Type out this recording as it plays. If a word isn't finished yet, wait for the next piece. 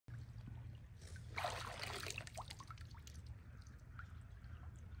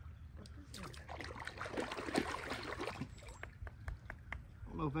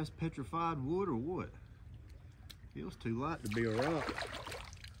if that's petrified wood or what. Feels too light to be a rock.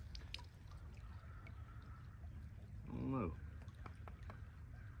 I don't know.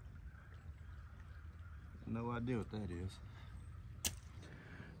 No idea what that is.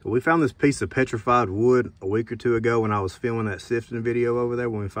 So we found this piece of petrified wood a week or two ago when I was filming that sifting video over there,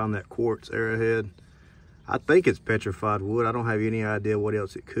 when we found that quartz arrowhead. I think it's petrified wood. I don't have any idea what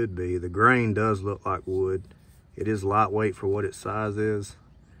else it could be. The grain does look like wood. It is lightweight for what its size is.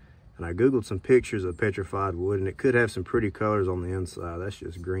 And I Googled some pictures of petrified wood, and it could have some pretty colors on the inside. That's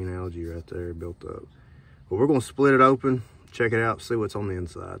just green algae right there built up. But we're gonna split it open, check it out, see what's on the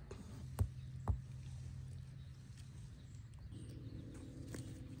inside.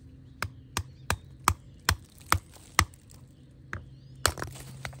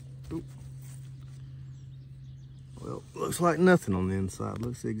 Oop. Well, looks like nothing on the inside.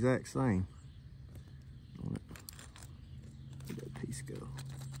 Looks the exact same. Where'd that piece go?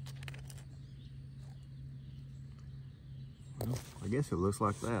 Well, I guess it looks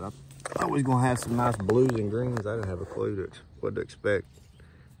like that. I thought we was gonna have some nice blues and greens. I didn't have a clue what to expect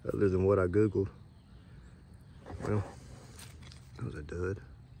other than what I Googled. Well, that was a dud.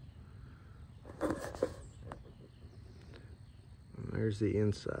 And there's the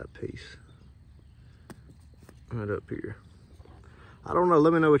inside piece. Right up here. I don't know,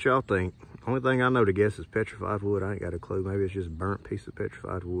 let me know what y'all think. Only thing I know to guess is petrified wood. I ain't got a clue. Maybe it's just a burnt piece of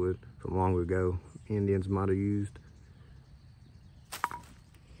petrified wood from long ago. Indians might have used.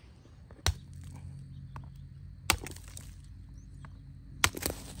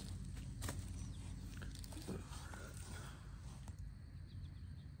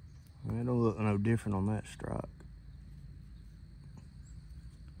 It don't look no different on that strike.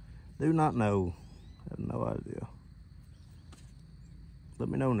 Do not know. I have no idea. Let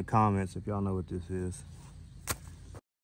me know in the comments if y'all know what this is.